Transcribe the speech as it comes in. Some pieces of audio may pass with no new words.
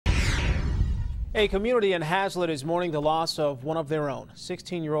A community in Haslett is mourning the loss of one of their own.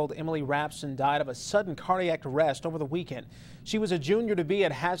 16-year-old Emily Rapson died of a sudden cardiac arrest over the weekend. She was a junior to be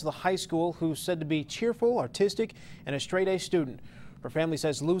at Haslett High School, who's said to be cheerful, artistic, and a straight-A student. Her family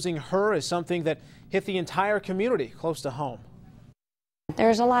says losing her is something that hit the entire community close to home.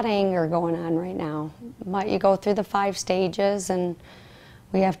 There's a lot of anger going on right now. You go through the 5 stages, and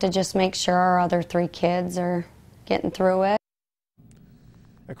we have to just make sure our other 3 kids are getting through it.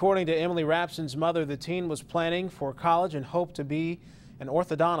 According to Emily Rapson's mother, the teen was planning for college and hoped to be an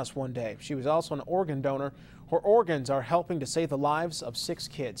orthodontist one day. She was also an organ donor. Her organs are helping to save the lives of 6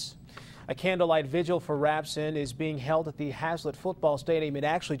 kids. A candlelight vigil for Rapson is being held at the Haslett football stadium. It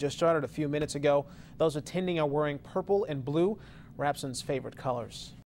actually just started a few minutes ago. Those attending are wearing purple and blue, Rapson's favorite colors.